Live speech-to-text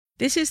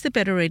This is the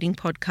Better Reading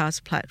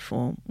Podcast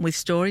platform with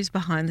stories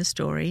behind the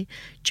story,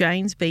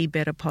 Jane's Be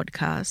Better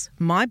podcast,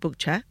 my book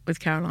chat with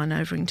Caroline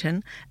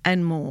Overington,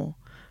 and more.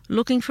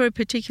 Looking for a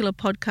particular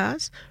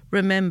podcast?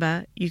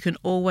 Remember, you can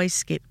always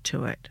skip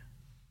to it.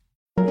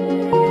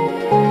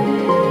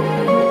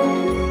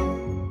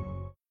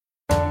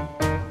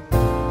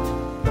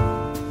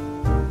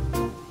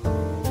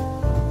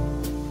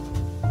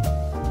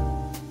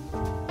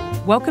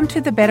 Welcome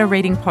to the Better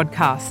Reading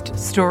Podcast,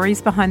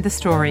 Stories Behind the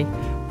Story,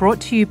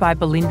 brought to you by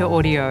Belinda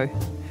Audio.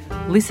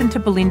 Listen to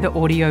Belinda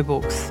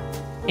audiobooks,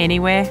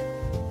 anywhere,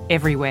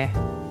 everywhere.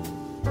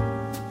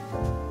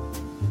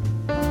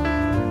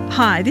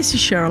 Hi, this is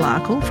Cheryl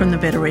Arkle from the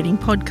Better Reading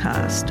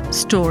Podcast,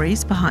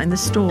 Stories Behind the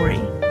Story.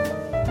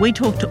 We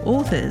talk to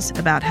authors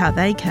about how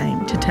they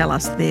came to tell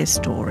us their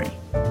story.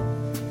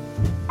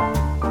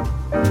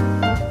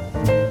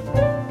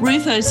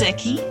 Ruth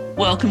Ozeki,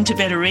 welcome to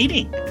Better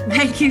Reading.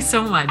 Thank you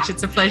so much.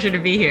 It's a pleasure to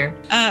be here.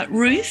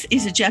 Ruth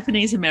is a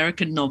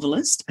Japanese-American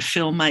novelist,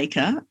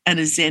 filmmaker, and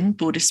a Zen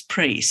Buddhist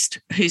priest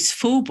whose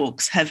 4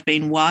 books have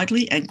been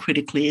widely and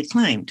critically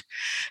acclaimed.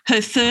 Her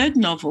 3rd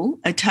novel,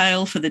 A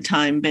Tale for the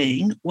Time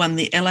Being, won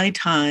the LA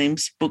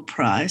Times Book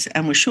Prize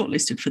and was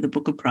shortlisted for the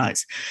Booker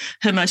Prize.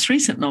 Her most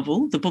recent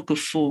novel, The Book of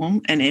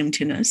Form and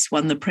Emptiness,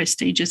 won the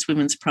prestigious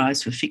Women's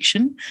Prize for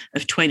Fiction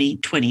of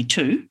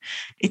 2022.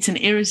 It's an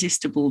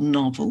irresistible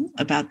novel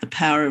about the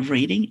power of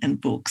reading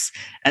and books,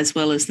 as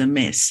well as the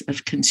mess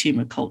of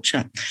consumer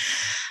culture.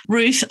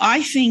 Ruth,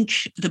 I think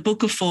The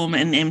Book of Form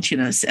and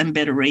Emptiness and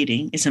Better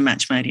Reading is a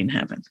match made in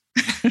heaven.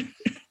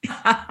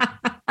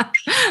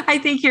 I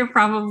think you're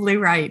probably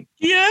right.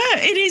 Yeah,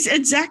 it is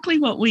exactly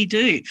what we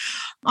do.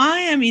 I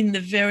am in the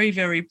very,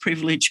 very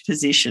privileged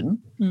position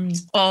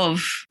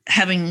of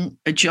having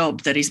a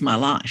job that is my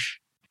life,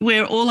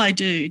 where all I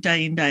do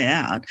day in, day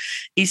out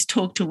is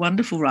talk to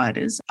wonderful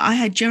writers. I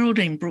had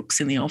Geraldine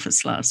Brooks in the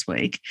office last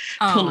week.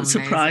 Pulitzer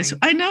Prize.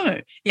 I know.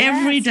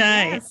 Every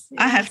day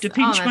I have to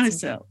pinch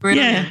myself.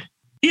 Brilliant.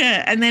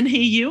 Yeah. And then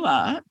here you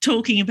are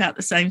talking about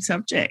the same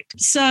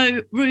subject.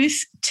 So,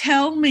 Ruth,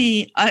 tell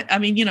me, I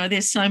mean, you know,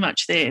 there's so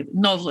much there.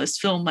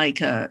 Novelist,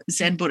 filmmaker,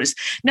 Zen Buddhist.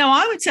 Now,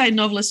 I would say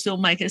novelist,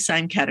 filmmaker,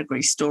 same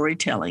category,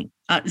 storytelling.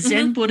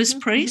 Zen Buddhist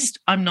priest,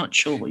 I'm not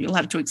sure. You'll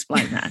have to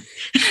explain that.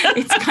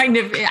 It's kind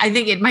of, I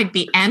think it might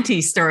be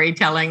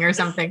anti-storytelling or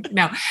something.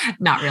 No,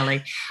 not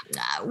really.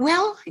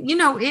 Well, you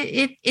know,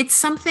 it's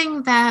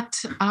something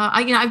that,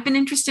 I've been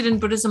interested in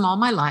Buddhism all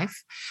my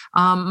life.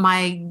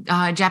 My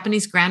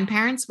Japanese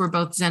grandparents were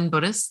both Zen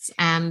Buddhists.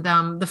 And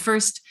the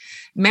first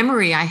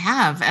memory I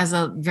have as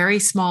a very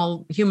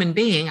small human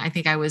being, I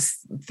think I was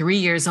 3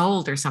 years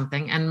old or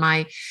something, and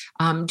my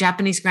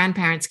Japanese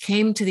grandparents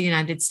came to the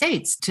United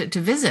States to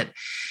visit.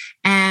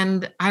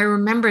 And I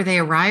remember they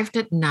arrived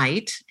at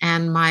night,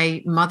 and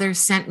my mother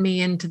sent me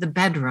into the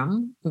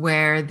bedroom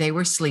where they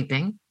were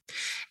sleeping.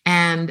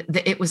 And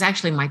it was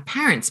actually my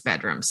parents'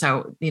 bedroom.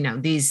 So, you know,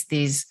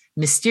 these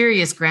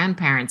mysterious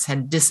grandparents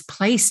had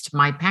displaced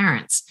my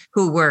parents,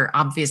 who were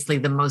obviously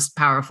the most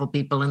powerful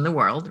people in the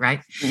world,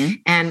 right? Mm-hmm.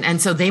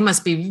 And so they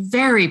must be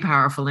very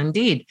powerful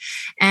indeed.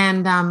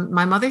 And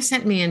my mother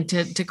sent me in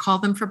to call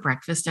them for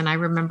breakfast. And I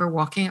remember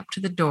walking up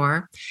to the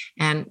door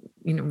and,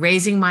 you know,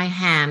 raising my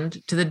hand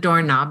to the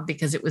doorknob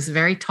because it was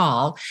very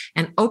tall,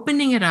 and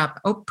opening it up,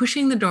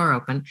 pushing the door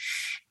open.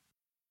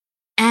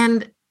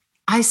 And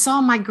I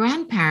saw my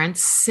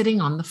grandparents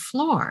sitting on the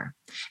floor.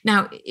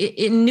 Now,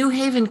 in New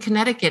Haven,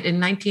 Connecticut in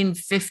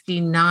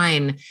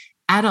 1959,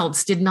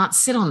 adults did not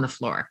sit on the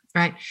floor,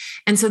 right?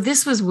 And so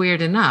this was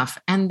weird enough.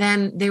 And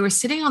then they were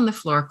sitting on the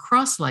floor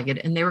cross-legged,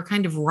 and they were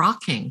kind of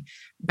rocking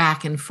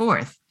back and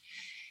forth.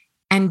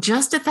 And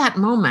just at that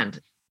moment,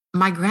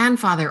 my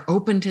grandfather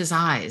opened his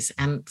eyes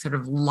and sort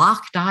of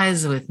locked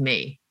eyes with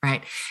me,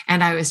 right?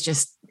 And I was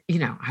just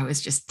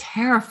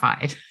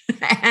terrified.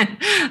 And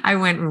I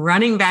went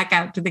running back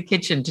out to the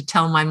kitchen to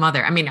tell my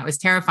mother. I mean, I was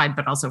terrified,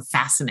 but also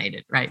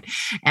fascinated, right?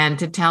 And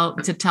to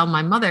tell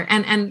my mother.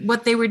 And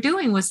what they were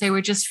doing was they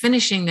were just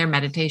finishing their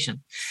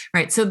meditation,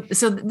 right? So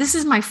this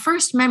is my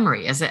first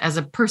memory as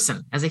a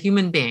person, as a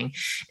human being.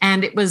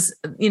 And it was,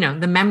 you know,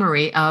 the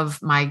memory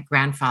of my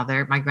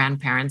grandfather, my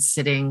grandparents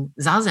sitting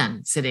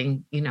zazen,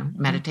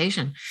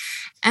 meditation.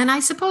 And I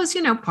suppose,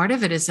 you know, part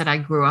of it is that I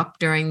grew up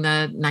during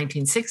the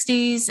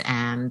 1960s,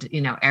 and,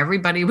 you know,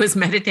 everybody was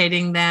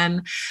meditating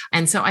then.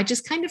 And so I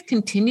just kind of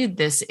continued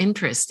this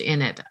interest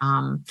in it,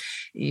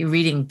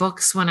 reading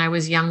books when I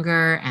was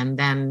younger. And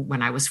then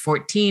when I was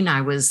 14,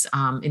 I was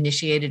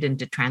initiated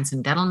into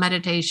transcendental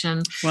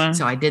meditation. Wow.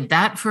 So I did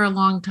that for a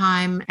long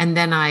time. And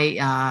then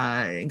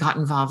I got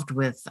involved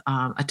with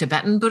a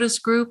Tibetan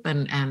Buddhist group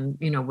and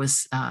you know,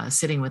 was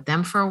sitting with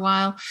them for a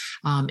while.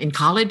 In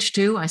college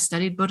too, I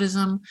studied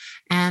Buddhism.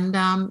 And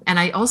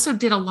I also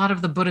did a lot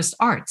of the Buddhist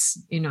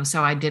arts, you know,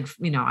 so I did,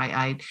 you know,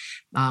 I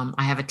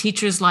have a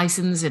teacher's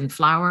license in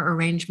flower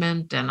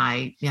arrangement, and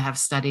I have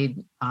studied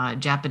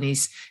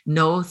Japanese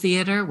No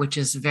theater, which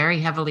is very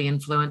heavily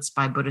influenced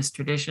by Buddhist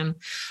tradition.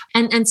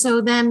 And so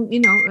then,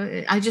 you know,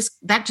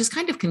 that just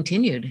kind of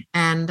continued.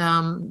 And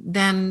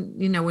then,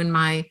 you know, in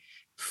my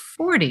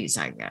 40s,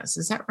 I guess.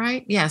 Is that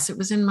right? Yes, it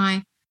was in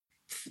my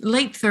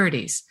late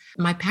 30s.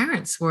 My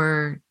parents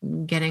were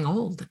getting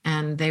old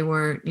and they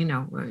were,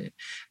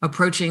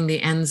 approaching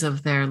the ends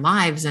of their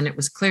lives. And it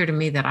was clear to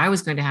me that I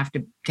was going to have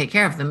to take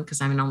care of them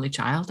because I'm an only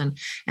child.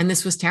 And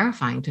this was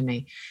terrifying to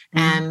me.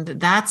 And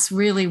that's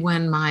really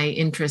when my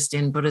interest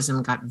in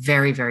Buddhism got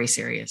very, very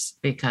serious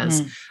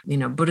because,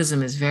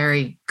 Buddhism is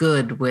very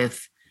good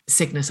with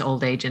sickness,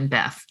 old age, and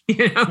death,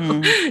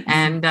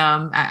 and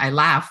I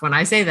laugh when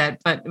I say that,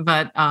 but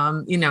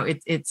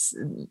it's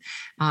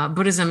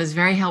Buddhism is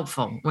very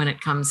helpful when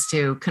it comes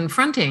to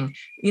confronting,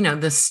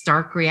 the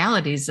stark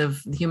realities of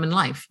human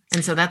life.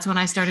 And so that's when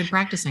I started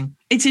practicing.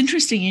 It's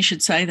interesting you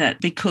should say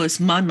that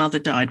because my mother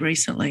died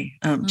recently,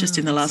 just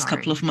in the last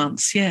couple of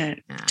months. Yeah,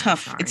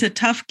 tough. Sorry. It's a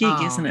tough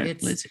gig, isn't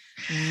it, Liz?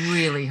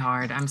 Really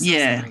hard. I'm so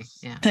sorry.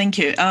 Yeah. Thank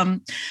you.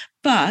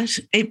 But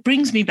it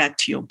brings me back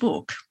to your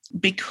book,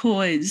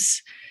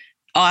 because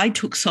I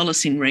took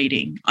solace in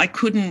reading. I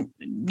couldn't,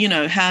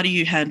 how do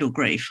you handle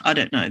grief? I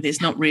don't know. There's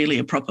not really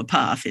a proper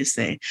path, is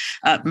there?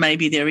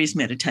 Maybe there is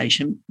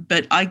meditation,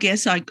 but I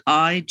guess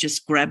I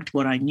just grabbed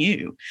what I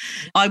knew.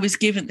 I was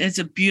given, there's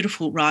a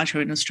beautiful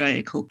writer in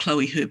Australia called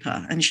Chloe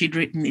Hooper, and she'd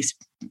written this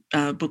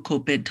book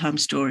called Bedtime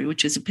Story,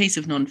 which is a piece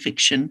of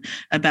nonfiction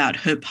about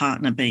her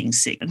partner being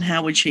sick and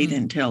how would she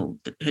then tell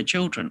her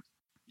children.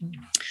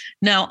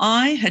 Now,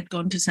 I had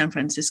gone to San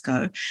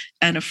Francisco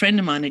and a friend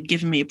of mine had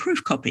given me a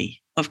proof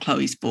copy of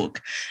Chloe's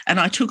book, and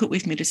I took it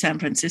with me to San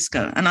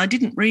Francisco and I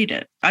didn't read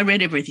it. I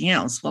read everything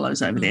else while I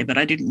was over there, but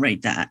I didn't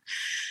read that.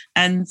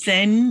 And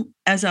then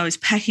as I was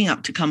packing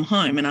up to come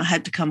home, and I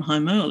had to come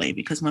home early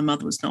because my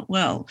mother was not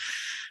well,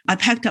 I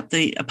packed up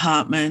the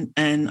apartment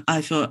and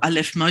I thought I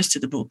left most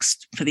of the books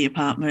for the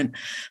apartment,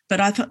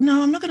 but I thought,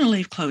 no, I'm not going to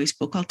leave Chloe's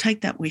book. I'll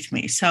take that with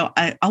me. So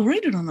I'll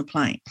read it on the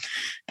plane.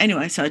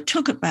 Anyway, so I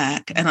took it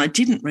back and I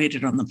didn't read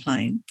it on the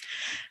plane.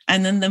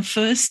 And then the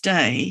first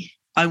day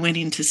I went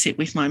in to sit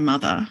with my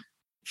mother.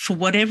 For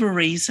whatever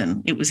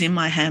reason, it was in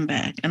my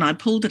handbag and I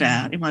pulled it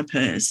out in my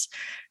purse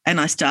and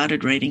I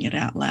started reading it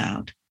out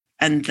loud.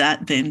 And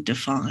that then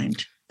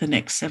defined the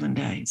next 7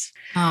 days.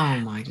 Oh,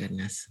 my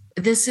goodness.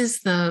 This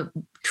is the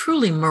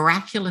truly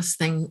miraculous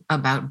thing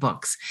about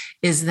books,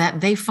 is that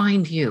they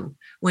find you.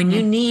 When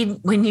you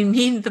need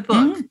the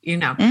book,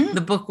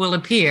 the book will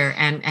appear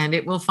and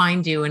it will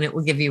find you and it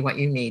will give you what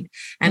you need.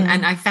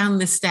 And I found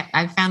this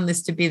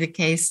to be the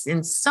case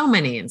in so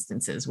many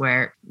instances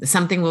where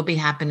something will be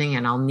happening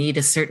and I'll need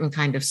a certain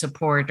kind of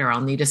support or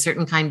I'll need a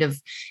certain kind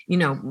of,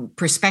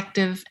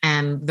 perspective,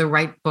 and the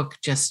right book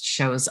just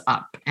shows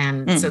up.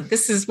 And so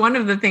this is one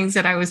of the things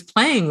that I was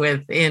playing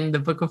with in the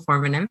Book of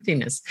Form and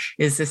Emptiness,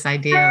 is this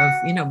idea of,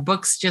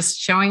 books just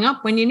showing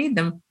up when you need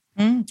them.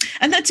 And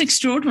that's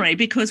extraordinary,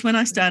 because when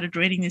I started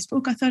reading this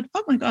book, I thought,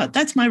 oh my God,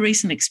 that's my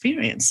recent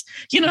experience.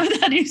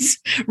 That is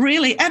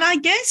really, and I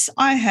guess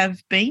I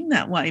have been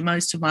that way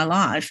most of my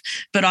life,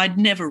 but I'd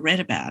never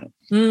read about it.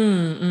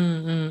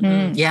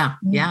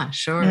 Yeah,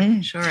 sure.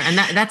 And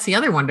that's the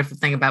other wonderful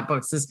thing about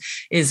books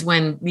is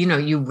when,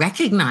 you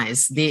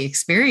recognize the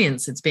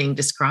experience that's being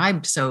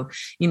described so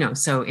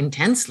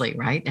intensely,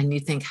 right? And you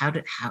think,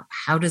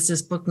 how does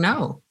this book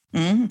know?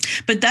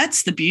 But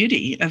that's the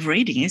beauty of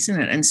reading, isn't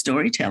it? And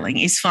storytelling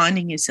is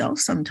finding yourself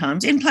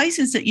sometimes in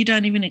places that you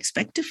don't even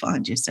expect to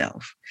find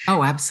yourself.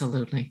 Oh,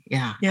 absolutely.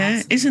 Yeah.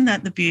 Absolutely. Isn't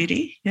that the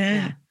beauty?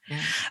 Yeah.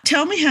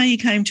 Tell me how you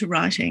came to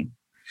writing.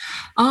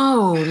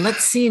 Oh,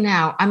 let's see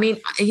now. I mean,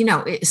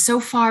 so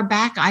far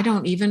back, I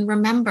don't even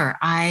remember.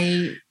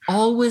 I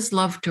always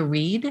loved to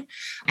read,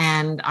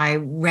 and I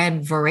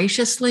read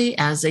voraciously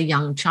as a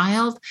young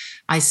child.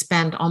 I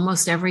spent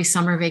almost every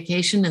summer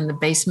vacation in the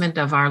basement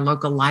of our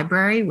local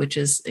library, which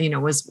is,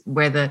 was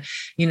where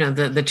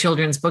the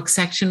children's book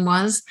section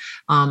was.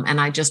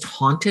 And I just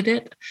haunted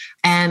it.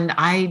 And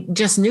I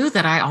just knew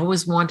that I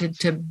always wanted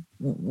to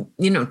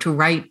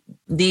write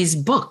these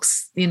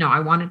books. I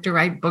wanted to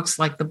write books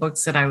like the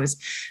books that I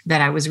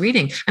was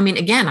reading. I mean,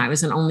 again, I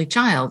was an only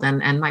child,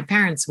 and my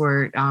parents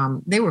were,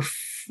 they were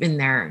in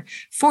their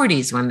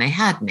 40s when they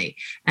had me.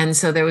 And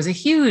so there was a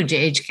huge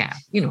age gap,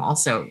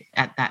 also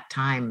at that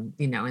time,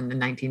 in the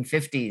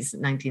 1950s,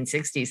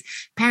 1960s,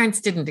 parents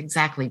didn't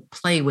exactly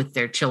play with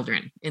their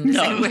children in the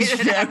same way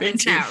that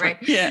happens now, right?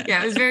 Yeah,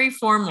 it was very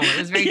formal. It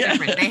was very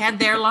different. They had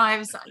their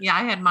lives. Yeah,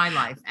 I had my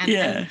life.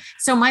 And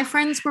so my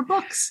friends were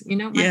books,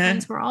 my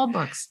friends were all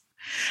books.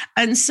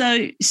 And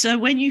so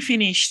when you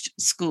finished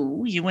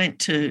school, you went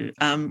to,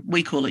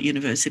 we call it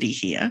university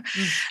here.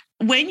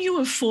 When you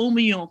were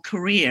forming your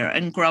career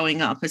and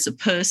growing up as a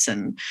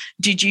person,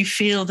 did you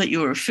feel that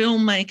you were a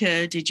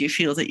filmmaker? Did you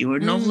feel that you were a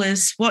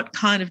novelist? What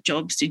kind of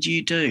jobs did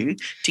you do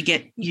to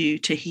get you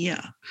to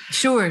here?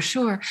 Sure.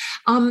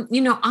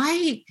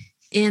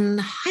 In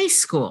high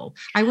school,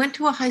 I went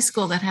to a high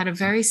school that had a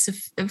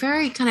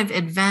very kind of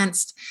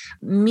advanced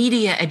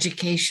media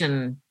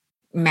education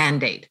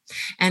mandate.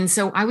 And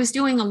so I was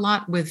doing a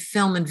lot with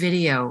film and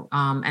video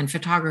and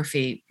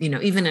photography,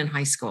 even in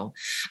high school.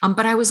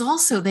 But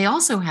they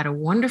also had a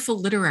wonderful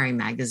literary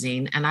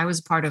magazine, and I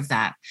was part of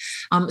that.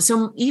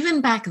 So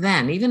even back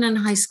then, even in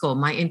high school,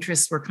 my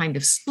interests were kind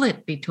of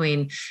split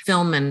between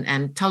film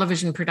and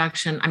television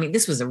production. I mean,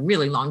 this was a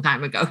really long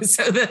time ago,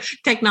 so the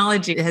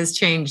technology has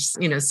changed,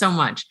 so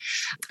much.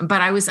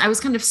 But I was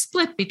kind of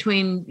split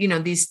between,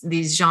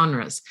 these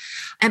genres.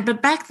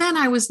 But back then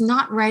I was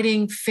not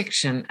writing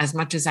fiction as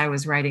much as I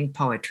was writing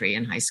poetry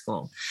in high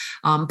school.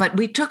 But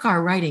we took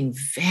our writing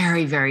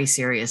very, very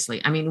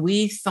seriously. I mean,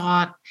 we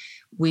thought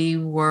we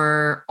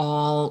were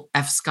all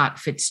F. Scott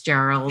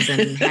Fitzgerald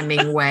and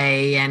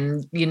Hemingway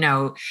and,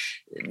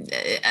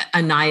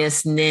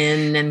 Anais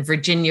Nin and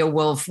Virginia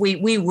Woolf.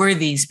 We were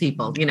these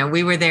people,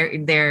 we were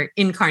their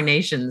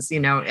incarnations,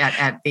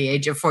 at the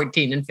age of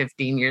 14 and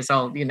 15 years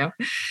old,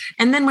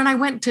 And then when I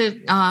went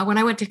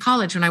to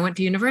college, when I went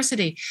to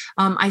university,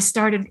 I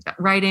started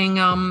writing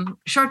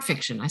short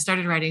fiction. I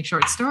started writing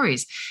short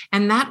stories.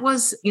 And that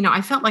was,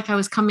 I felt like I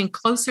was coming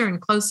closer and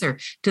closer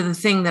to the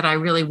thing that I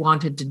really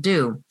wanted to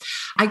do.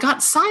 I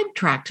got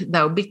sidetracked,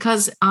 though,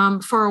 because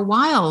for a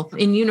while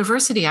in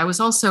university, I was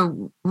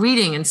also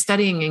reading and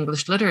studying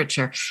English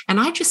literature, and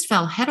I just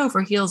fell head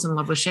over heels in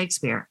love with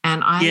Shakespeare.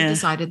 And I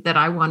decided that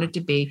I wanted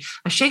to be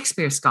a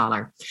Shakespeare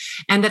scholar.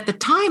 And at the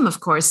time, of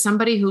course,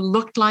 somebody who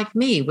looked like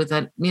me with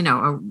an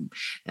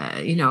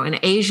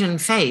Asian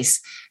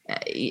face,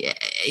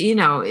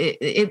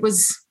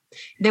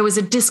 there was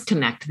a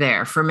disconnect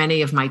there for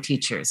many of my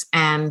teachers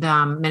and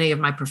many of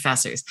my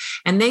professors.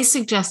 And they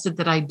suggested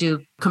that I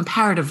do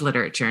comparative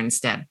literature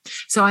instead.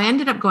 So I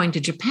ended up going to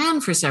Japan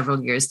for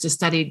several years to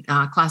study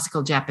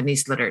classical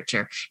Japanese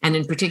literature, and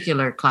in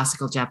particular,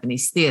 classical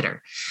Japanese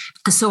theater.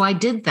 So I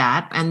did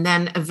that, and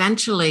then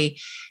eventually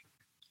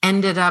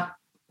ended up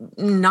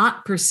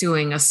not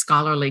pursuing a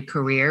scholarly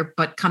career,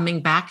 but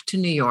coming back to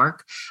New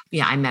York.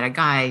 Yeah, I met a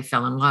guy,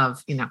 fell in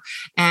love,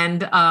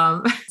 and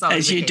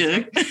as you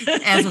do,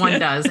 right? as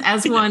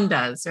one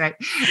does, right?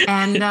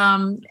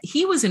 And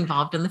he was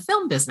involved in the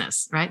film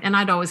business, right? And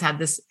I'd always had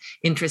this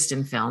interest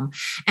in film,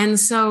 and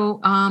so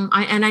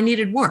I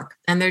needed work,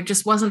 and there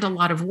just wasn't a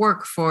lot of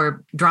work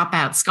for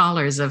dropout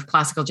scholars of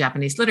classical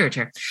Japanese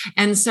literature,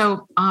 and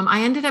so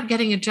I ended up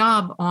getting a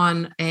job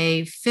on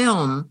a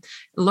film,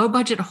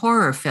 low-budget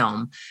horror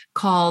film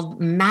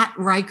called Matt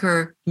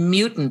Riker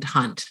Mutant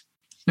Hunt.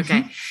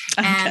 Okay.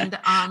 Mm-hmm. And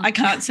I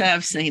can't say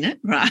I've seen it,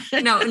 right?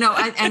 No,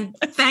 and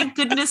thank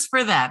goodness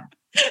for that.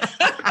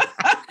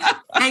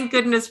 Thank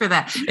goodness for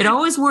that. It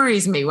always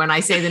worries me when I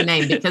say the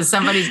name, because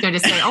somebody's going to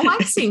say, "Oh,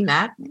 I've seen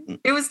that.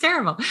 It was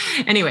terrible."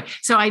 Anyway,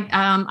 so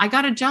I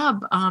got a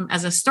job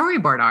as a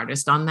storyboard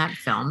artist on that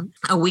film.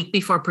 A week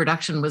before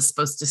production was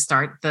supposed to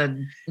start,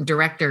 the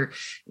director,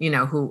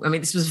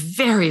 this was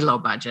very low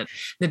budget.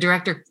 The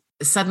director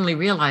suddenly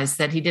realized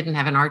that he didn't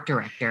have an art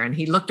director, and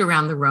he looked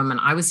around the room,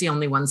 and I was the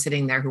only one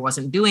sitting there who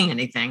wasn't doing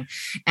anything.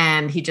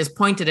 And he just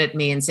pointed at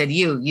me and said,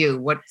 you,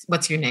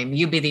 what's your name?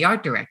 You be the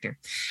art director.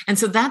 And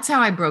so that's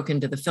how I broke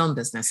into the film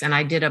business. And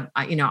I did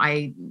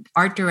I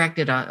art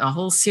directed a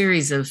whole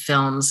series of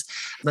films.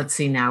 Let's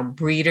see now,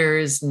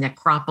 Breeders,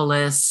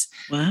 Necropolis,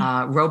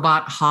 wow.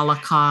 Robot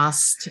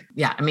Holocaust.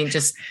 Yeah. I mean,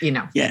 just,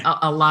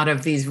 a lot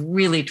of these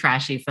really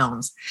trashy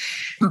films,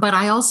 but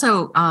I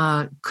also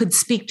could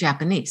speak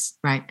Japanese,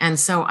 right? And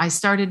so I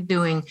started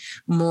doing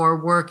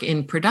more work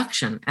in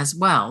production as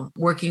well,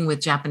 working with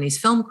Japanese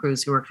film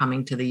crews who were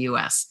coming to the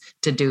US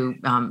to do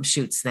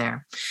shoots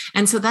there.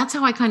 And so that's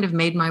how I kind of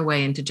made my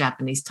way into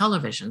Japanese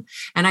television.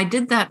 And I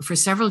did that for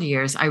several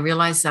years. I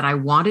realized that I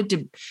wanted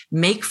to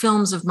make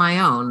films of my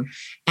own.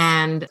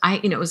 And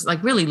it was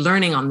like really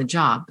learning on the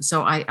job.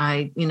 So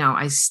I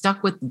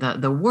stuck with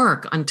the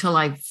work until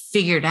I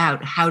figured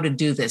out how to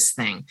do this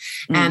thing.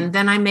 Mm. And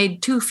then I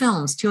made two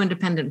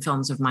independent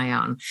films of my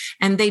own,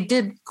 and they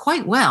did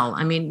quite well.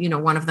 I mean,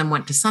 one of them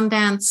went to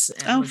Sundance.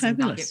 Oh,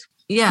 fabulous.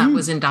 It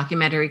was in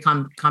documentary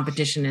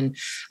competition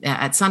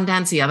at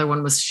Sundance. The other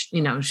one was,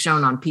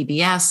 shown on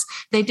PBS.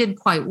 They did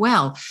quite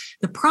well.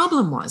 The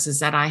problem is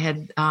that I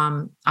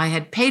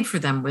had paid for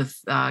them with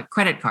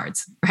credit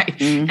cards, right?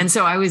 Mm. And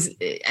so I was,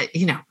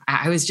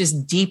 I was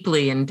just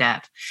deeply in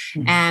debt.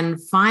 Mm.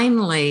 And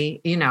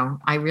finally,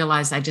 I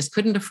realized I just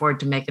couldn't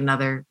afford to make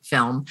another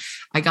film.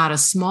 I got a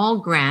small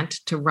grant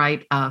to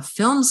write a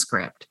film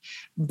script,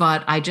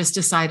 but I just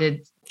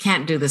decided,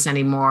 can't do this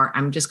anymore.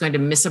 I'm just going to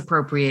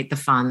misappropriate the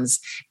funds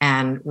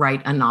and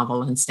write a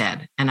novel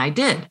instead. And I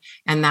did.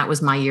 And that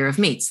was My Year of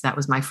Meats. That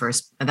was my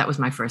first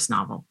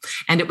novel.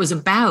 And it was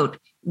about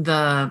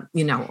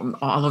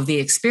all of the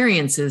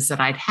experiences that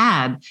I'd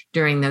had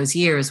during those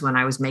years when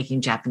I was making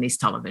Japanese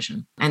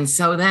television. And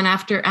so then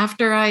after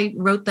I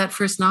wrote that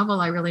first novel,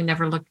 I really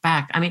never looked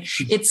back. I mean,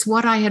 it's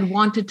what I had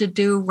wanted to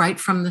do right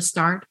from the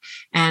start.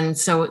 And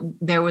so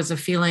there was a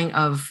feeling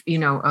of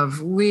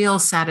real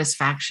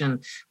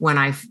satisfaction when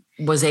I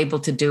was able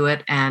to do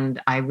it.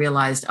 And I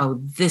realized, oh,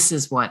 this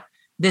is what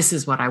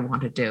I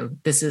want to do.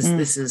 This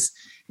is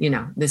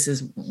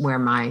where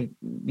my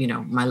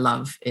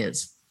love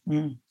is.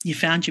 You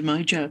found your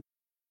mojo.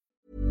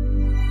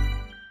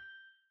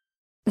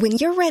 When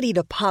you're ready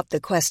to pop the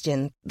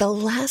question, the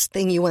last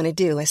thing you want to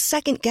do is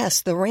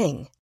second-guess the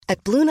ring.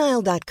 At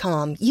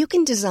BlueNile.com, you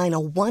can design a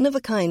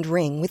one-of-a-kind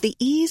ring with the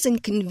ease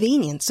and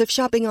convenience of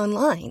shopping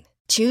online.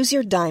 Choose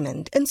your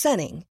diamond and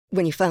setting.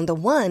 When you find the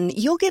one,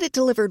 you'll get it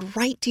delivered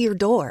right to your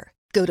door.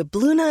 Go to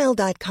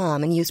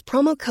BlueNile.com and use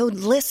promo code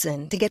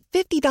LISTEN to get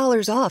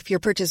 $50 off your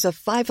purchase of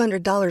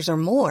 $500 or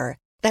more.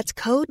 That's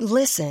code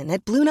LISTEN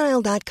at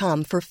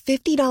BlueNile.com for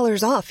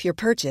 $50 off your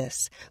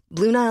purchase.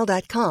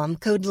 BlueNile.com,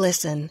 code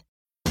LISTEN.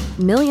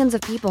 Millions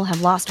of people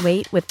have lost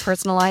weight with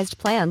personalized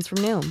plans from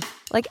Noom.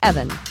 Like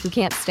Evan, who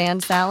can't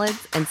stand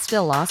salads and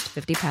still lost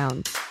 50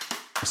 pounds.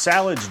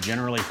 Salads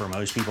generally for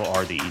most people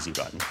are the easy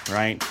button,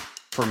 right?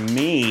 For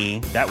me,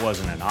 that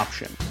wasn't an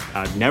option.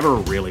 I never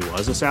really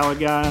was a salad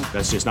guy.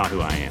 That's just not who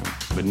I am.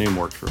 But Noom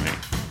worked for me.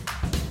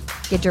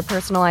 Get your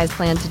personalized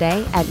plan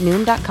today at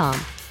Noom.com.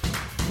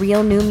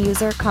 Real Noom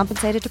user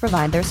compensated to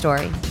provide their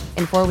story.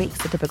 In 4 weeks,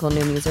 the typical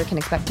Noom user can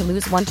expect to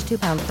lose 1 to 2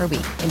 pounds per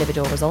week.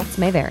 Individual results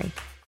may vary.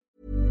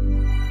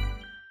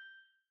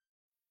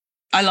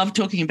 I love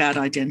talking about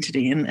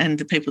identity, and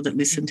the people that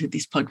listen to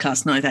this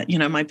podcast know that. You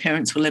know, my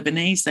parents were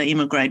Lebanese. They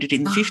immigrated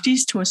in the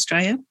 50s to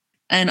Australia.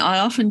 And I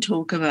often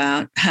talk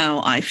about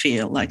how I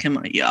feel. Like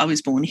I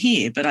was born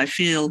here, but I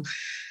feel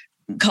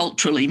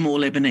culturally more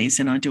Lebanese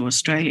than I do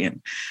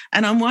Australian.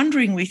 And I'm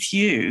wondering with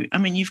you, I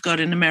mean, you've got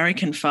an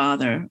American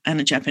father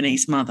and a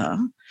Japanese mother.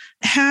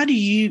 How do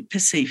you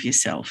perceive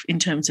yourself in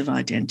terms of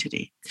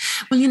identity?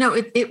 Well, you know,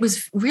 it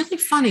was really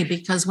funny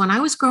because when I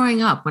was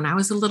growing up, when I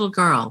was a little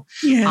girl,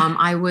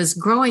 I was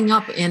growing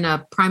up in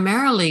a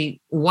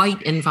primarily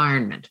white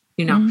environment.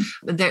 You know,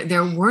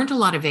 there weren't a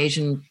lot of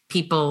Asian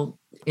people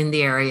in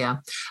the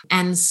area.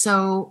 And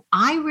so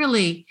I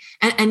really,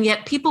 and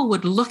yet people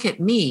would look at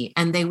me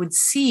and they would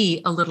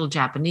see a little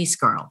Japanese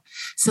girl.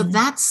 So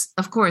that's,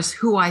 of course,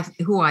 who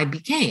I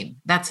became.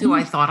 That's who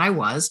I thought I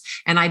was.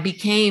 And I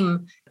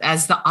became,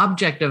 as the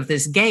object of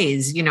this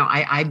gaze, you know,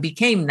 I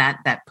became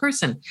that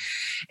person.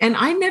 And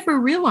I never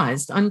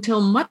realized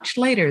until much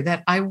later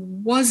that I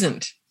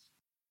wasn't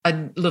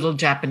a little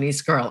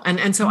Japanese girl.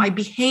 And so I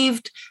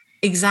behaved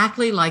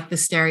exactly like the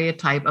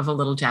stereotype of a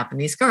little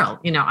Japanese girl.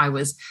 You know, I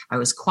was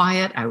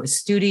quiet. I was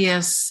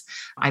studious.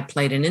 I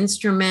played an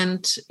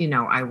instrument. You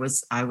know, I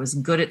was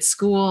good at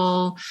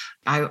school.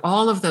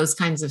 All of those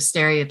kinds of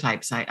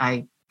stereotypes.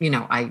 I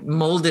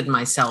molded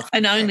myself.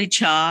 An only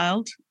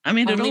child. I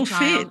mean, it all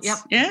fits.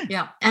 Yep.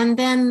 Yeah. And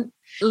then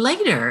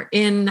later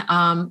in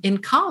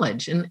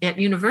college and at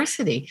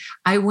university,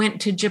 I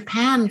went to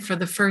Japan for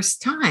the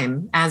first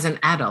time as an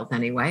adult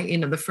anyway, you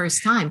know, the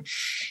first time.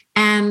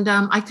 And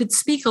I could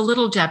speak a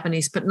little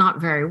Japanese, but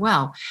not very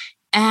well.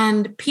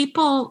 And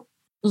people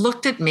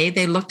looked at me,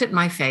 they looked at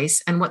my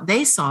face, and what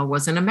they saw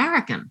was an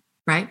American,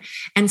 right?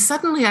 And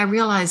suddenly I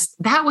realized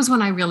that was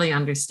when I really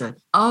understood,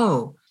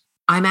 oh,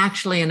 I'm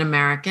actually an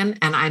American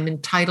and I'm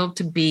entitled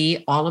to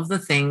be all of the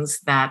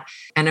things that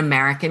an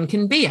American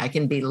can be. I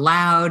can be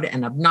loud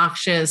and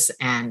obnoxious,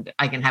 and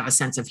I can have a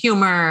sense of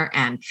humor,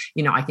 and,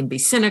 you know, I can be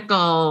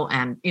cynical,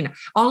 and, you know,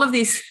 all of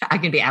these, I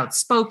can be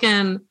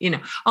outspoken, you know,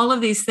 all of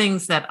these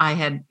things that I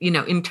had, you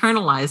know,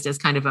 internalized as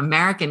kind of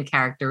American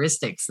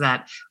characteristics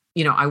that,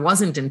 you know, I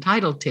wasn't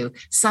entitled to.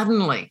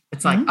 Suddenly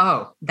it's like,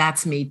 oh,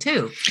 that's me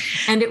too.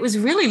 And it was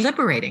really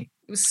liberating.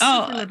 It was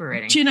super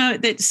liberating. Do you know,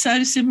 that's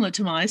so similar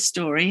to my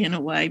story in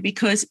a way,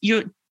 because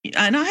and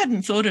I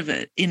hadn't thought of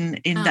it in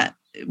that,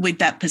 with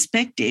that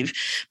perspective.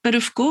 But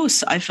of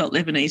course I felt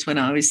Lebanese when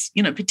I was,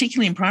 you know,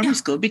 particularly in primary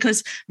school,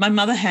 because my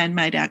mother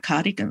handmade our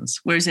cardigans,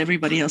 whereas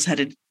everybody else had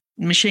a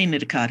machine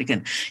knit a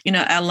cardigan. You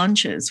know, our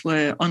lunches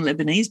were on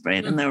Lebanese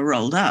bread and they were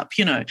rolled up,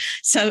 you know.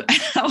 So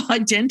our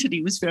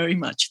identity was very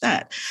much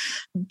that.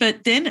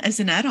 But then as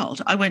an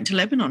adult, I went to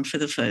Lebanon for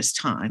the first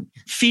time,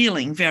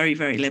 feeling very,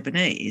 very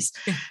Lebanese.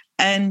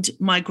 And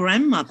my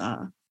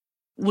grandmother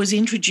was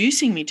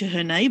introducing me to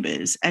her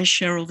neighbours as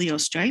Cheryl the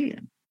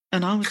Australian.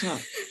 And I was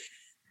like,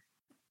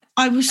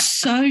 I was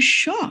so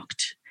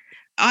shocked.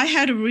 I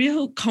had a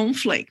real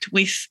conflict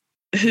with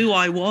who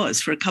I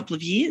was for a couple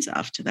of years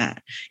after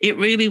that. It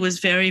really was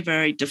very,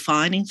 very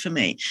defining for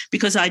me,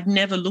 because I'd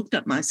never looked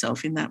at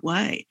myself in that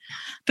way.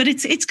 But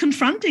it's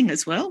confronting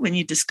as well when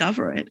you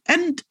discover it,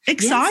 and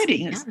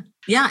exciting. Yes,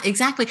 yeah,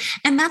 exactly.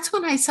 And that's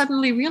when I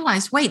suddenly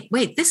realized, wait,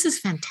 this is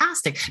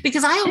fantastic,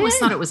 because I always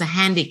thought it was a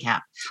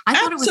handicap. I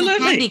thought it was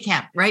a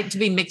handicap, right, to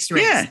be mixed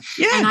race.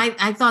 Yeah. And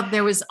I thought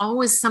there was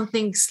always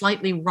something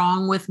slightly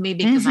wrong with me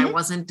because I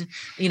wasn't,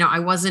 you know, I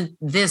wasn't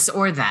this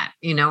or that,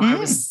 you know, I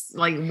was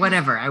like,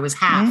 whatever, I was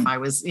half, I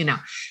was, you know,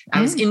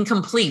 I was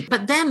incomplete.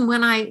 But then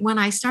when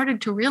I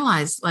started to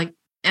realize, like,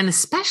 and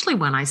especially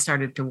when I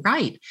started to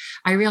write,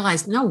 I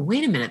realized, no,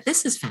 wait a minute,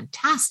 this is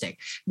fantastic,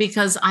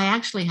 because I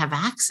actually have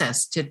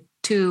access to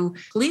two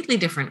completely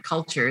different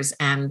cultures,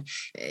 and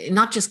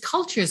not just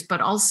cultures,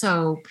 but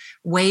also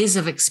ways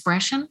of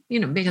expression,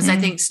 because I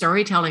think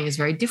storytelling is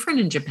very different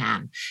in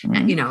Japan.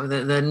 And,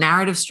 the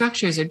narrative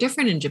structures are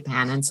different in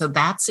Japan. And so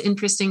that's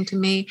interesting to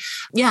me.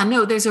 Yeah,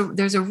 no, there's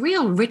a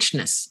real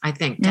richness, I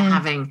think, to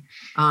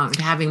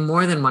having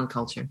more than one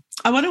culture.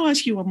 I want to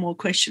ask you one more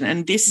question.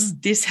 And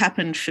this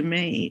happened for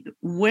me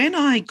when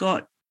I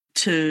got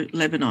to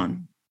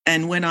Lebanon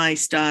and when I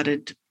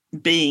started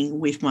being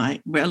with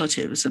my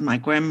relatives and my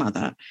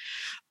grandmother.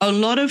 A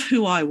lot of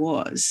who I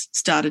was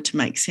started to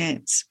make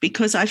sense,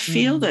 because I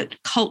feel that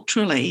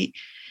culturally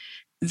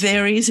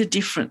there is a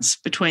difference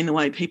between the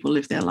way people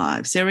live their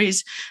lives. There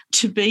is,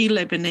 to be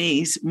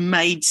Lebanese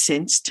made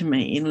sense to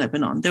me in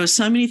Lebanon. There were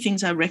so many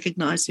things I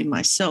recognised in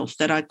myself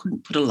that I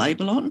couldn't put a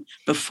label on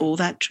before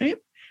that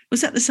trip.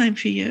 Was that the same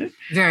for you?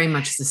 Very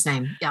much the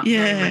same. Yeah,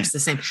 very much the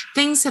same.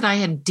 Things that I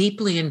had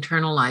deeply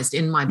internalized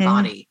in my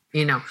body,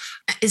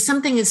 is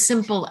something as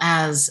simple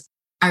as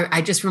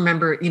I just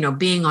remember,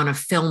 being on a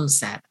film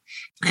set,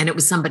 and it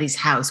was somebody's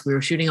house. We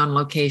were shooting on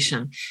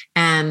location,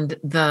 and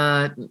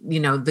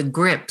the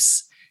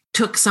grips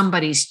took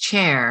somebody's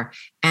chair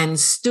and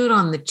stood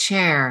on the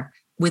chair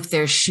with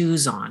their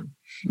shoes on.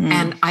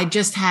 And I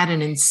just had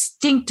an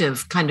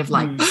instinctive kind of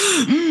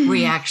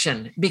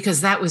reaction,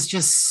 because that was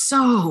just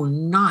so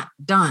not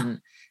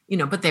done,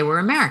 but they were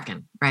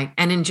American, right?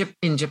 And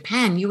in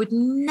Japan, you would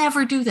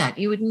never do that.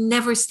 You would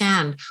never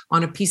stand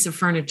on a piece of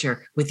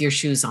furniture with your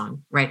shoes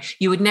on, right?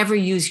 You would never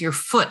use your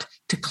foot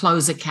to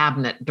close a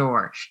cabinet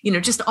door,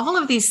 just all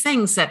of these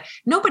things that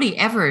nobody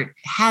ever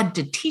had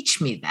to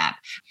teach me that,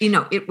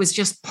 it was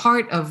just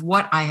part of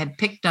what I had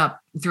picked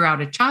up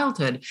throughout a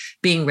childhood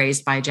being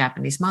raised by a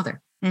Japanese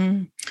mother.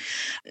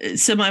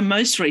 So my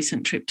most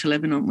recent trip to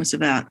Lebanon was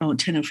about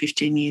 10 or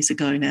 15 years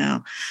ago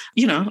now.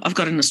 I've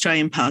got an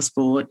Australian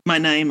passport. My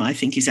name, I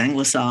think, is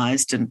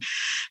anglicised.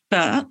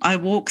 But I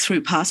walked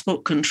through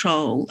passport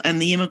control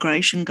and the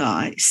immigration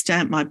guy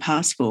stamped my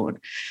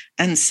passport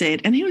and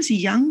said, and he was a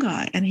young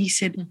guy, and he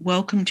said,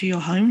 "Welcome to your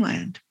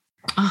homeland."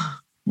 Oh,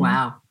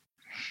 wow.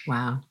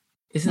 Wow.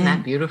 Isn't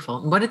that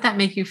beautiful? What did that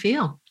make you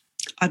feel?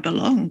 I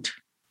belonged.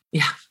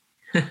 Yeah.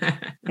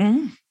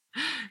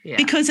 Yeah.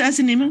 Because as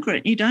an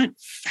immigrant, you don't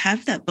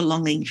have that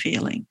belonging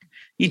feeling.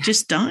 You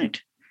just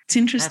don't. It's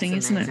interesting,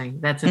 isn't it?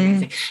 That's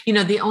amazing.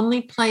 The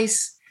only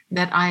place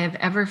that I have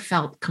ever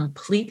felt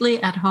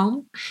completely at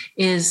home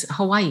is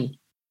Hawaii.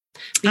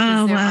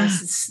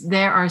 Because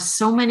there are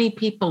so many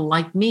people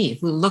like me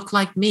who look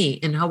like me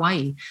in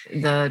Hawaii.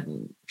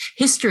 The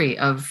history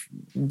of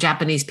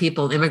Japanese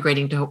people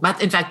immigrating to Hawaii.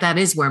 In fact, that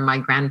is where my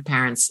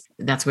grandparents,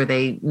 that's where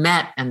they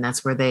met, and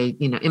that's where they,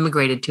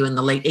 immigrated to in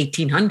the late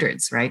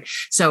 1800s, right?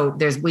 So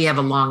we have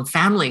a long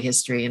family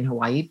history in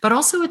Hawaii, but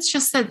also it's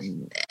just that,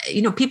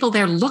 people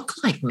there look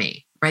like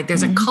me. Right.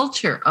 There's a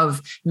culture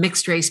of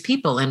mixed race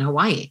people in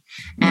Hawaii.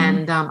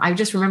 And I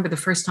just remember the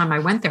first time I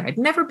went there, I'd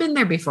never been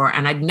there before,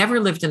 and I'd never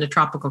lived in a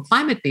tropical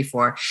climate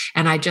before.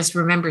 And I just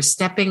remember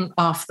stepping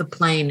off the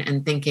plane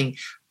and thinking,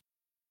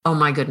 oh,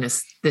 my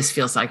goodness, this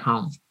feels like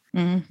home.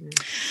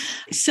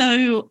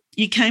 So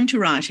you came to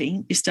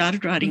writing, you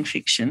started writing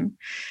fiction.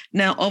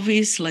 Now,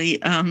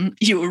 obviously,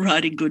 you were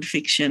writing good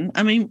fiction.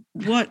 I mean,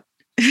 what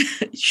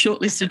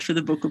shortlisted for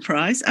the Booker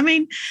Prize? I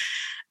mean,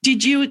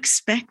 did you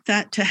expect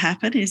that to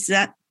happen? Is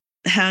that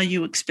how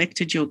you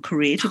expected your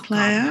career to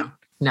play out?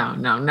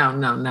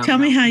 No. Tell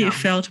me how you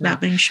felt about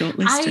being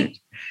shortlisted.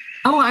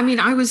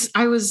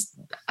 I was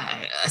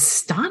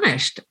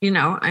astonished.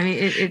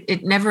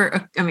 It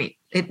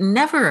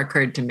never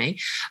occurred to me.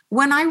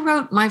 When I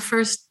wrote my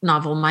first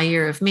novel, My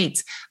Year of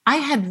Meats, I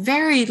had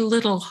very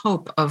little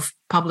hope of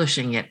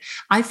publishing it.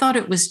 I thought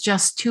it was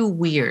just too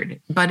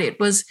weird, but it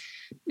was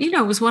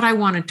what I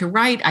wanted to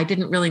write. I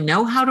didn't really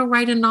know how to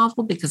write a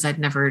novel because I'd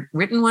never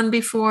written one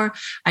before.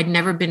 I'd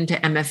never been to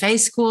MFA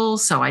school,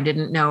 so I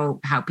didn't know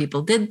how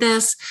people did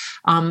this.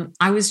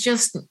 I was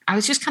just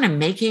kind of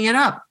making it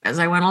up as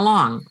I went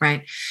along,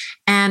 right?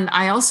 And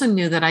I also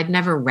knew that I'd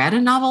never read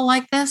a novel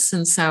like this,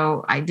 and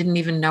so I didn't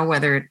even know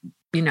whether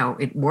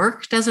it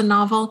worked as a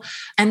novel.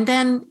 And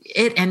then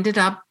it ended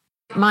up.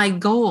 My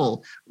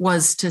goal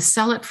was to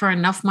sell it for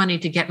enough money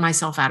to get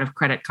myself out of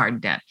credit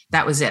card debt.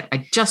 That was it.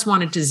 I just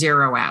wanted to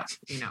zero out,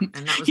 and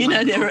that was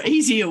there are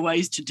easier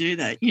ways to do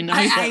that.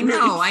 I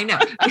know.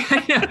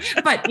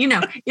 But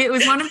it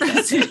was one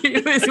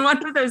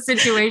of those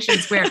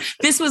situations where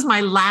this was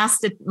my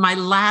last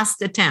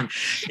attempt.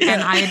 Yeah.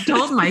 And I had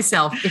told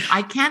myself, if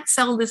I can't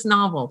sell this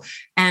novel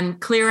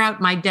and clear out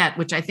my debt,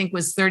 which I think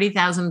was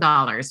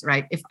 $30,000,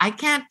 right? If I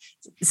can't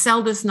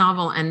sell this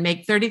novel and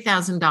make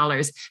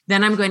 $30,000,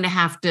 then I'm going to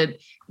have to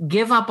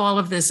give up all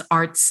of this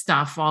art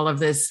stuff, all of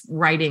this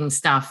writing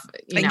stuff,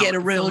 and get a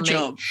real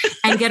job.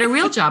 And get a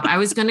real job. I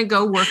was going to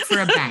go work for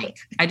a bank.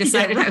 I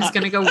decided I was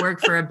going to go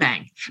work for a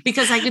bank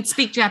because I could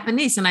speak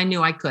Japanese, and I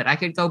knew I could. I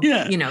could go,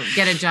 get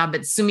a job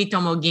at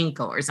Sumitomo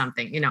Ginko or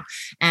something,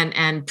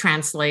 and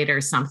translate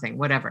or something,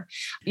 whatever.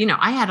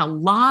 I had a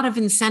lot of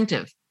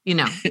incentive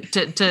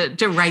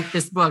to write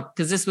this book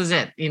because this was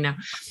it,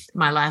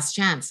 my last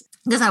chance.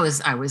 because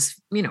I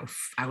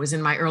was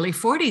in my early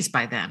 40s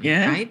by then.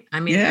 Yeah. Right. I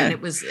mean, and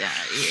it was,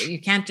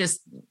 you can't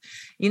just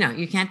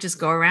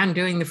go around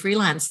doing the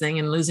freelance thing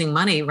and losing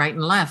money right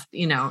and left,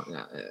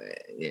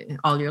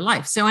 all your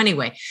life. So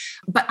anyway,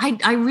 but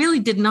I really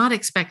did not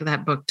expect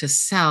that book to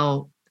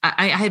sell.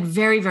 I had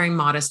very, very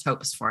modest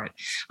hopes for it.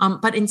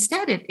 But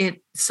instead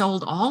it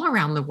sold all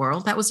around the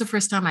world. That was the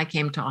first time I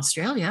came to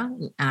Australia.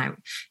 And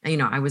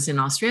I was in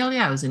Australia,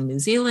 I was in New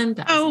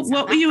Zealand.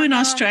 What were you in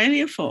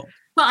Australia for?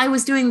 Well, I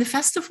was doing the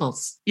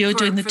festivals. You were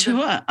doing the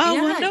tour.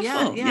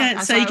 Wonderful.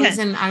 Yeah. So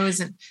I was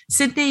in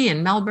Sydney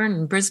and Melbourne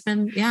and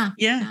Brisbane. Yeah.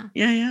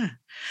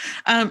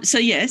 So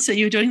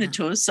you were doing the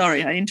tours.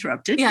 Sorry, I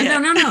interrupted.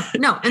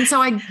 No. And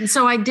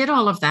so I did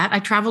all of that. I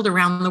traveled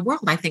around the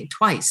world, I think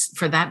twice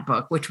for that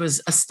book, which was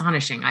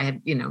astonishing. I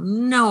had,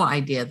 no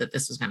idea that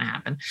this was going to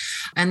happen.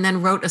 And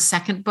then wrote a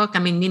second book. I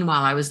mean,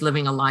 meanwhile, I was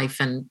living a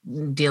life and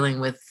dealing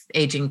with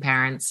aging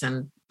parents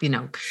and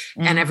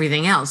and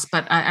everything else.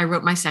 But I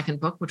wrote my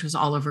second book, which was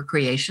All Over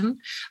Creation,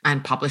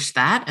 and published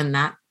that. And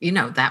that,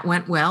 that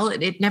went well.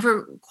 It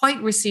never quite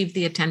received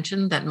the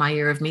attention that My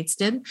Year of Meats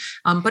did,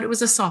 but it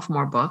was a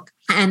sophomore book.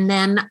 And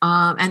then,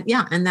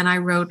 and then I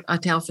wrote A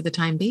Tale for the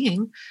Time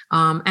Being.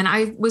 And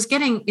I was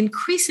getting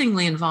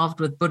increasingly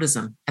involved with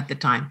Buddhism at the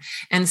time.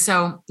 And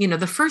so,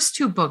 the first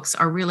two books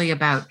are really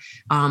about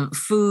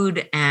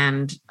food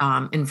and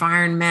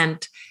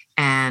environment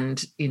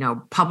and,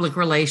 public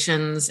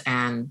relations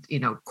and,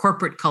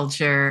 corporate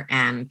culture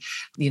and,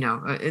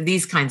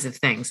 these kinds of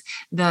things.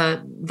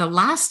 The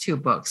last two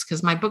books,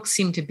 because my books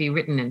seem to be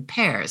written in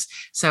pairs.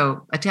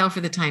 So A Tale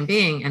for the Time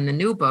Being and the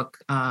new book,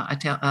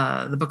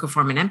 The Book of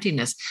Form and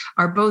Emptiness,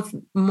 are both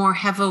more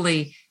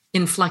heavily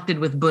inflected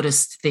with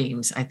Buddhist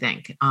themes, I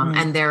think.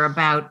 And they're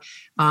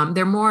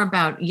more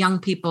about young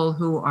people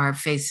who are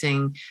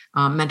facing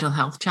mental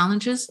health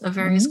challenges of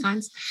various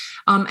kinds.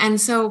 I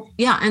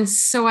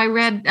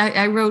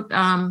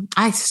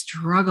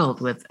struggled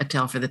with A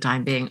Tale for the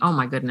Time Being. Oh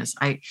my goodness.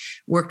 I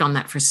worked on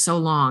that for so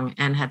long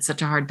and had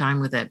such a hard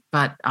time with it,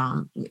 but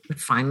it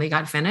finally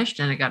got finished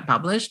and it got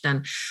published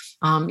and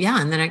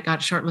then it got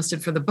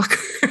shortlisted for the Booker.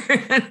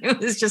 And it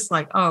was just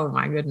like, oh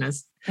my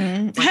goodness.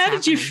 How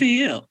did you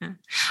feel?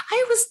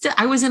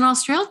 I was in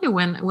Australia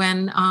when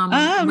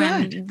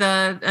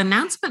the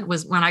announcement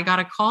was, when I got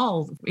a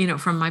call,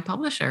 from my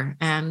publisher,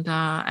 and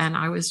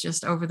I was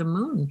just over the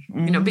moon,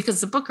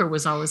 because the Booker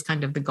was always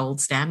kind of the gold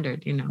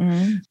standard,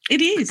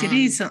 It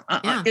is.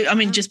 I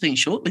mean, just being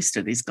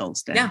shortlisted is gold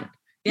standard.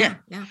 Yeah.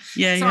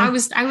 So I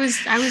was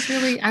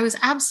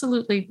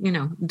absolutely,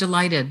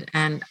 delighted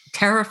and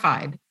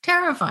terrified,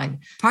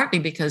 partly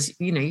because,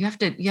 you have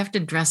to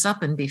dress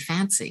up and be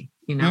fancy,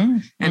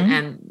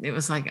 and it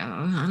was like, I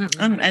don't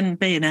know. And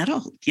be an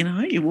adult,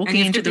 you're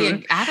walking into the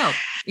room. Adult.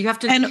 You have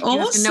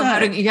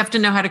to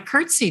know how to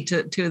curtsy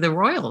to the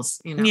royals,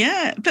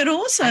 Yeah. But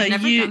also I've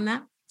never done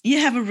that. You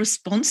have a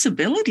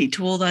responsibility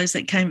to all those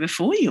that came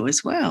before you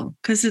as well,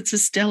 because it's a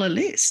stellar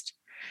list.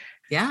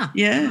 Yeah.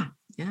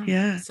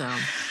 So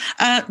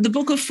the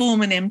Book of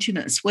Form and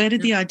Emptiness, where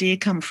did the idea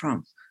come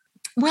from?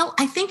 Well,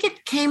 I think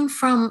it came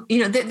from,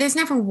 there's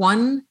never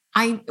one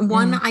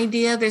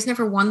idea. There's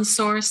never one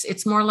source.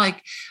 It's more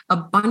like a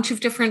bunch of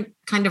different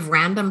kind of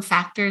random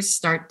factors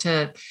start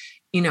to,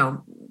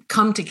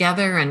 come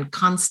together and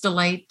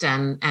constellate.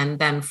 And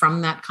then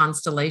from that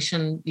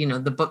constellation,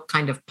 the book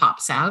kind of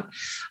pops out.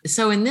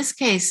 So in this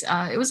case,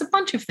 it was a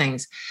bunch of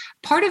things.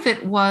 Part of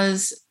it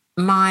was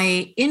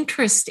my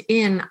interest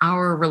in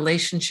our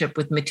relationship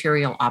with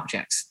material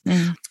objects.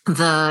 A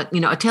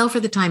Tale for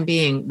the Time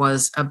Being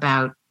was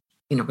about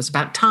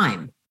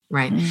time,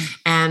 right?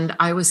 And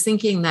I was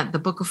thinking that the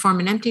Book of Form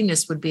and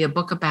Emptiness would be a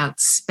book about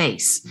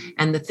space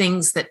and the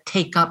things that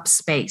take up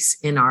space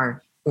in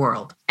our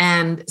world.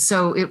 And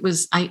so it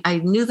was,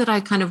 I knew that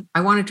I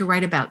wanted to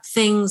write about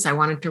things. I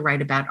wanted to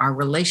write about our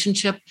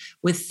relationship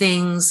with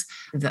things,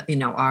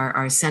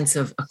 our sense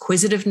of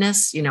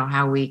acquisitiveness,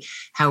 how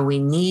we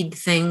need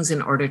things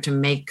in order to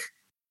make,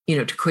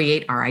 to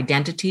create our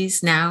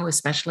identities now,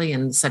 especially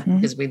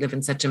because we live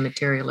in such a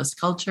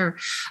materialist culture.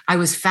 I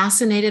was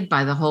fascinated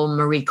by the whole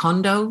Marie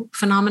Kondo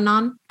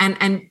phenomenon.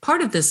 And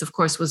part of this, of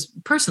course, was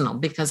personal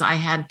because I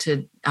had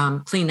to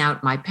clean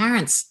out my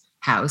parents'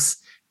 house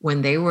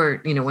when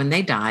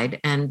they died,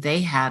 and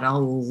they had a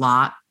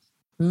lot,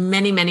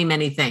 many, many,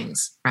 many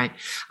things, right?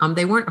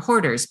 They weren't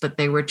hoarders, but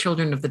they were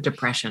children of the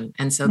Depression.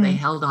 And so they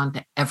held on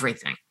to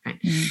everything,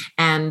 right?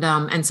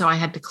 And so I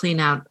had to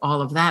clean out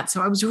all of that.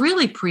 So I was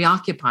really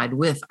preoccupied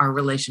with our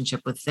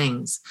relationship with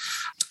things.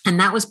 And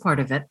that was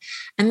part of it.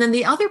 And then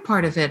the other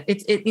part of it,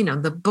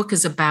 the book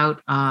is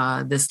about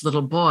this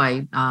little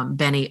boy,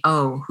 Benny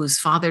O, whose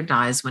father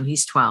dies when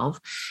he's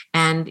 12.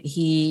 And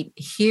he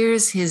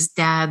hears his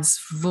dad's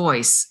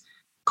voice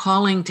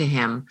calling to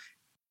him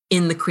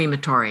in the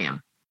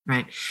crematorium,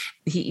 right?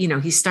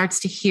 He starts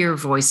to hear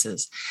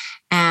voices.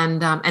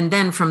 And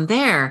then from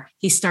there,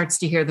 he starts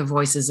to hear the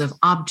voices of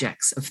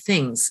objects, of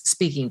things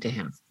speaking to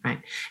him,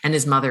 right? And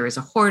his mother is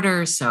a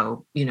hoarder.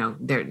 So,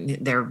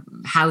 their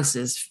house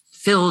is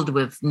filled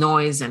with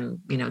noise and,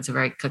 it's a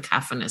very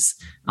cacophonous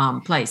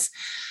place.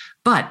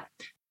 But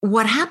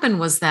what happened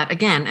was that,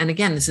 again,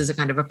 this is a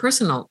kind of a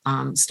personal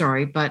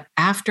story, but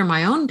after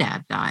my own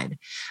dad died,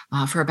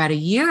 for about a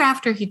year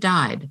after he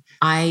died,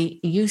 I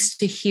used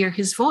to hear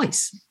his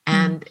voice.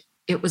 And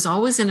it was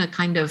always in a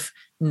kind of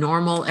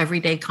normal,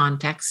 everyday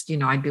context.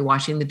 I'd be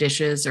washing the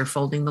dishes or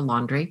folding the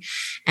laundry,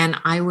 and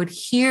I would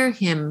hear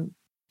him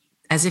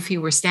as if he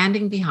were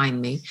standing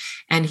behind me,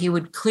 and he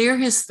would clear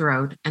his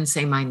throat and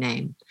say my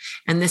name.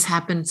 And this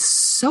happened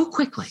so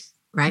quickly,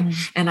 right?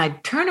 And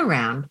I'd turn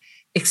around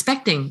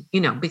expecting,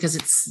 because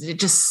it's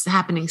just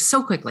happening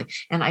so quickly.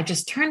 And I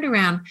just turned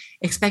around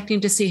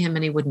expecting to see him,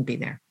 and he wouldn't be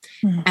there.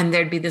 And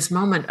there'd be this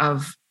moment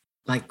of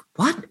like,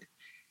 what?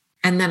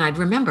 And then I'd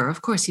remember,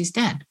 of course, he's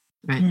dead,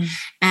 right?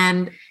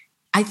 And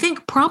I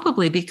think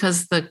probably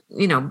because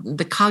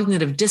the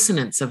cognitive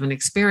dissonance of an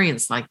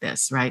experience like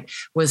this, right,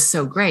 was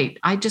so great,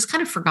 I just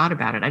kind of forgot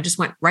about it. I just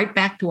went right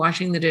back to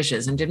washing the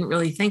dishes and didn't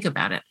really think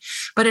about it.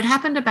 But it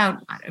happened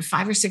about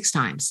 5 or 6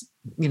 times,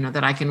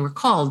 that I can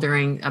recall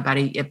during about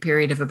a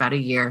period of about a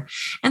year.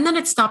 And then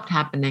it stopped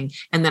happening.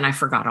 And then I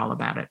forgot all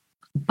about it.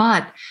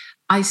 But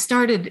I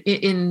started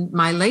in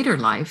my later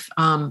life,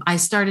 I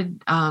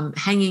started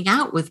hanging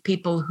out with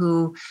people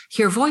who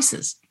hear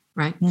voices.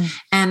 Right.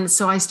 And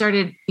so I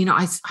started,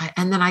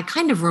 and then I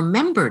kind of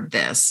remembered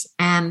this.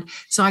 And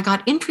so I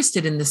got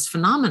interested in this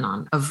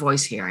phenomenon of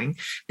voice hearing,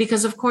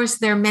 because of course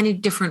there are many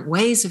different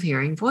ways of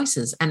hearing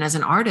voices. And as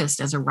an artist,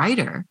 as a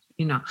writer,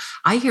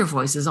 I hear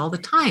voices all the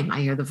time.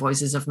 I hear the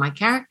voices of my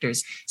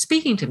characters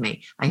speaking to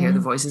me. I hear the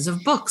voices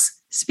of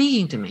books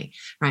speaking to me.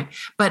 Right.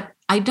 But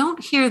I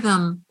don't hear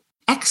them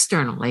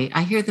externally.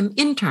 I hear them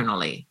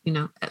internally,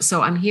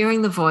 so I'm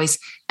hearing the voice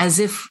as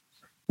if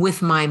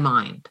with my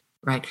mind.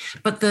 Right.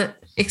 But the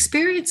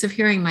experience of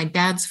hearing my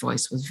dad's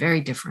voice was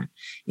very different.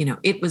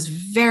 It was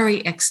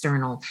very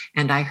external,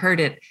 and I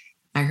heard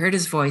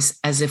his voice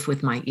as if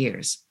with my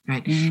ears.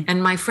 Right.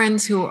 And my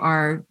friends who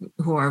are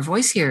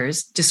voice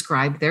hearers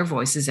describe their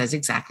voices as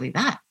exactly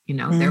that.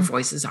 Their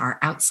voices are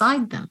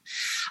outside them.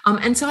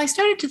 And so I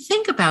started to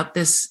think about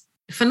this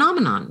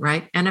phenomenon.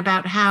 Right. And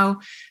about how,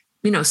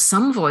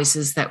 some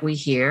voices that we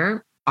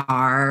hear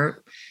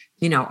are,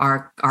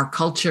 our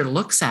culture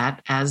looks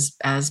at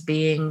as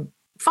being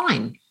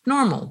fine,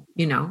 normal,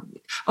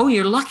 oh,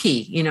 you're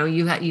lucky,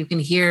 you can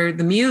hear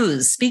the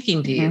muse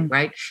speaking to you,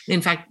 right?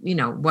 In fact,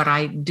 what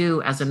I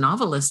do as a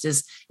novelist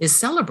is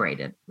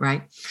celebrated,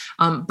 right?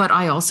 But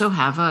I also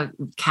have a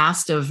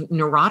cast of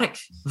neurotic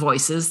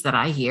voices that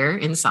I hear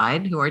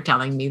inside who are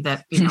telling me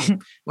that,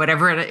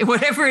 whatever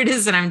it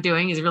is that I'm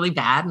doing is really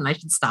bad and I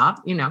should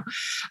stop,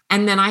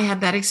 And then I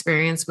had that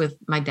experience with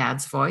my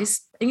dad's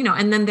voice.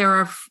 And then there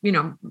are,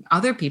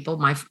 other people,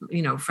 my,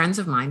 friends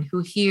of mine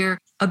who hear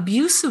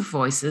abusive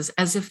voices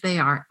as if they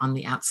are on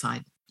the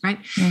outside. Right.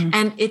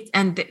 And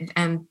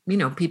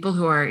people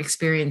who are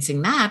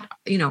experiencing that,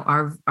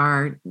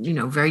 are,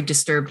 very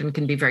disturbed and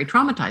can be very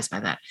traumatized by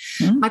that.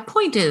 My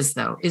point is,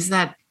 though, is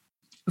that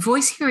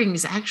voice hearing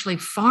is actually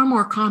far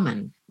more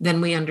common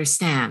than we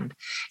understand.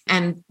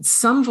 And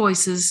some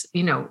voices,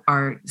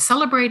 are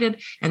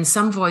celebrated and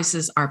some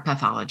voices are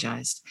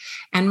pathologized.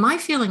 And my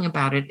feeling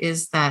about it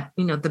is that,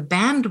 the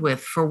bandwidth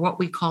for what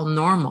we call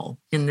normal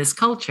in this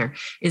culture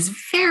is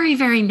very,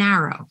 very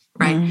narrow,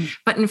 right?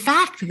 But in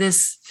fact,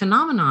 this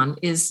phenomenon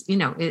is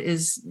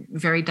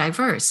very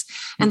diverse.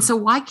 And so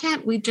why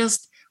can't we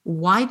just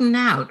widen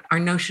out our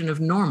notion of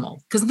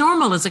normal? Because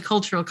normal is a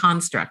cultural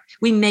construct.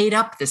 We made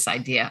up this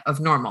idea of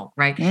normal,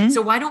 right?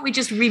 So why don't we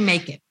just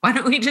remake it? Why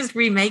don't we just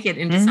remake it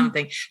into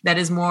something that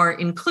is more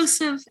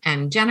inclusive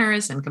and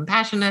generous and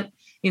compassionate?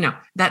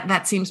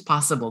 That seems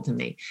possible to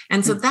me.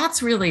 And so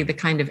that's really the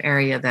kind of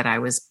area that I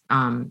was,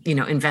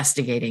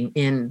 investigating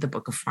in the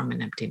Book of Form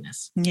and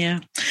Emptiness. Yeah.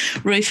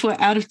 Ruth, we're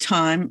out of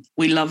time.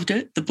 We loved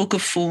it. The Book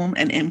of Form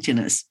and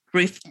Emptiness.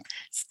 Ruth,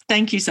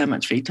 thank you so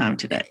much for your time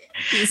today.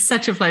 It's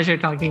such a pleasure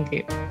talking to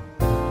you.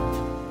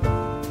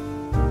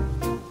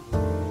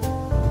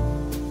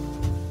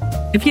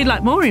 If you'd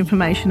like more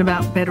information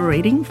about Better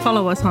Reading,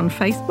 follow us on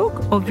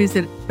Facebook or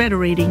visit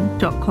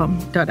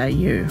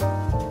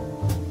betterreading.com.au.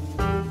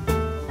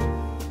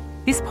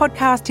 This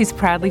podcast is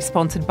proudly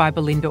sponsored by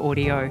Belinda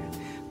Audio.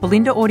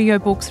 Belinda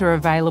audiobooks are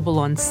available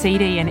on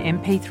CD and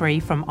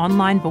MP3 from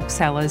online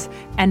booksellers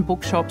and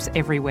bookshops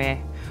everywhere,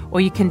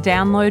 or you can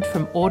download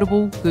from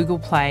Audible, Google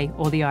Play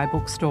or the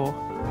iBook Store.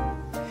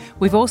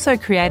 We've also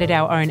created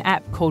our own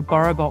app called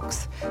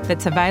BorrowBox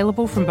that's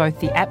available from both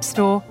the App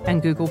Store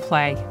and Google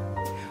Play.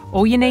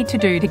 All you need to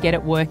do to get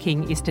it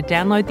working is to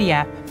download the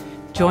app,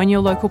 join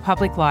your local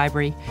public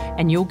library,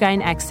 and you'll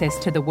gain access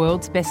to the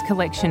world's best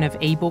collection of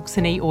ebooks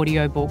and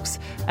e-audiobooks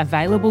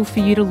available for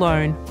you to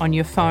loan on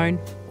your phone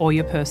or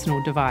your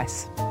personal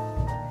device.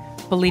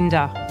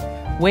 Belinda,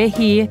 we're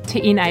here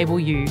to enable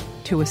you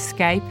to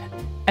escape,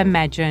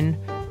 imagine,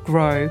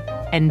 grow,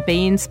 and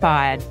be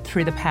inspired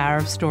through the power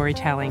of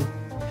storytelling.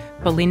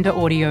 Belinda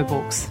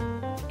Audiobooks.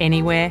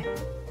 Anywhere,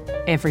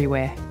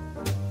 everywhere.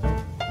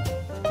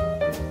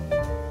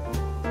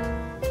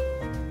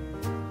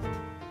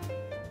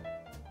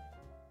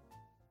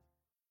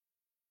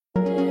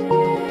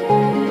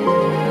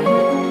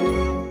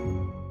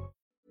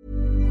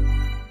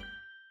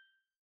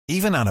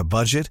 Even on a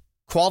budget,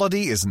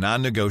 quality is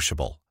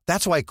non-negotiable.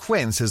 That's why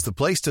Quince is the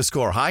place to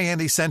score high-end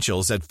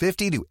essentials at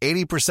 50 to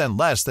 80%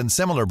 less than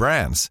similar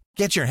brands.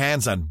 Get your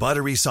hands on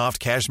buttery soft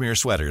cashmere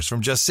sweaters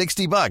from just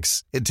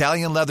 $60,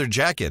 Italian leather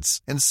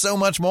jackets, and so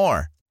much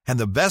more. And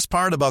the best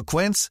part about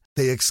Quince,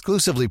 they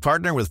exclusively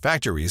partner with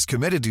factories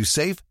committed to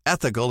safe,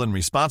 ethical, and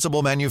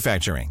responsible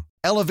manufacturing.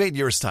 Elevate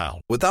your style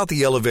without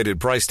the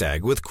elevated price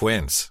tag with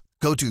Quince.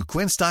 Go to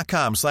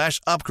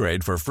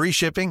quince.com/upgrade for free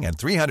shipping and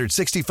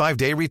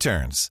 365-day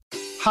returns.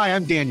 Hi,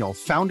 I'm Daniel,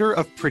 founder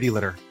of Pretty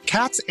Litter.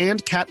 Cats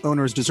and cat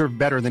owners deserve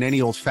better than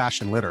any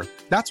old-fashioned litter.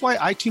 That's why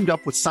I teamed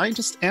up with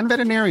scientists and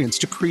veterinarians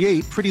to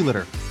create Pretty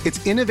Litter. Its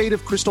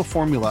innovative crystal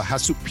formula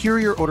has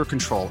superior odor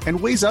control and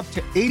weighs up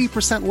to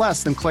 80%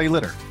 less than clay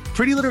litter.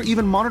 Pretty Litter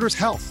even monitors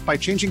health by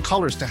changing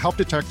colors to help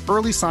detect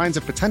early signs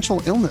of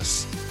potential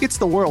illness. It's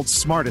the world's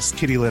smartest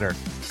kitty litter.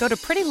 Go to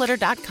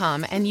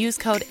prettylitter.com and use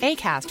code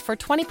ACAST for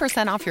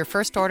 20% off your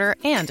first order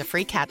and a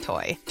free cat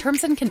toy.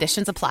 Terms and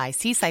conditions apply.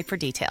 See site for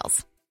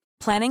details.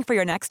 Planning for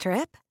your next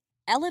trip?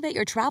 Elevate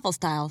your travel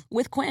style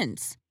with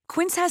Quince.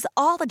 Quince has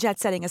all the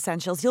jet-setting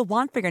essentials you'll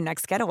want for your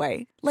next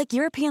getaway, like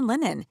European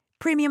linen,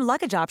 premium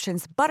luggage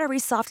options, buttery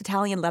soft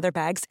Italian leather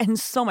bags, and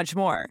so much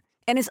more.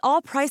 And is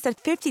all priced at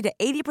 50 to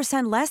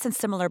 80% less than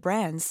similar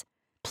brands.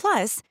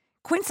 Plus,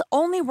 Quince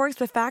only works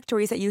with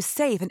factories that use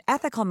safe and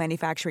ethical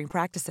manufacturing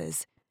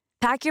practices.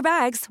 Pack your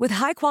bags with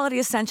high-quality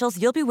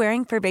essentials you'll be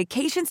wearing for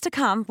vacations to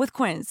come with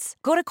Quince.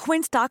 Go to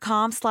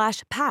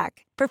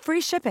quince.com/pack for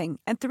free shipping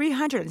and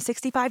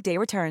 365-day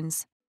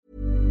returns.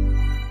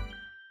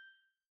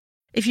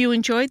 If you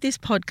enjoyed this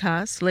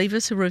podcast, leave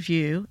us a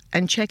review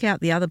and check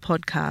out the other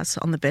podcasts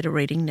on the Better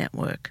Reading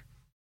Network.